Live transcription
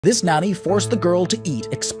This nanny forced the girl to eat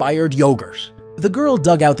expired yogurt. The girl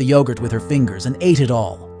dug out the yogurt with her fingers and ate it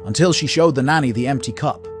all, until she showed the nanny the empty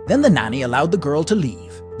cup. Then the nanny allowed the girl to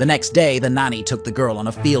leave. The next day, the nanny took the girl on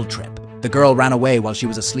a field trip. The girl ran away while she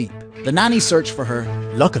was asleep. The nanny searched for her.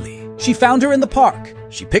 Luckily, she found her in the park.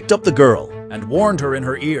 She picked up the girl and warned her in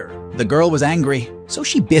her ear. The girl was angry, so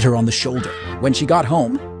she bit her on the shoulder. When she got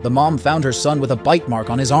home, the mom found her son with a bite mark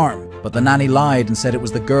on his arm, but the nanny lied and said it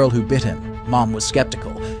was the girl who bit him. Mom was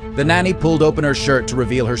skeptical. The nanny pulled open her shirt to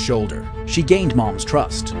reveal her shoulder. She gained Mom's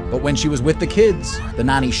trust, but when she was with the kids, the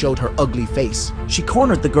nanny showed her ugly face. She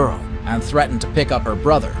cornered the girl and threatened to pick up her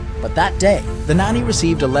brother. But that day, the nanny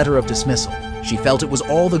received a letter of dismissal. She felt it was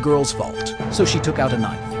all the girl's fault, so she took out a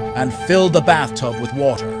knife and filled the bathtub with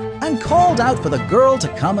water and called out for the girl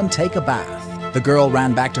to come and take a bath. The girl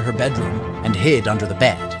ran back to her bedroom and hid under the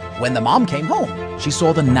bed. When the mom came home, she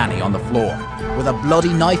saw the nanny on the floor with a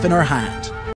bloody knife in her hand.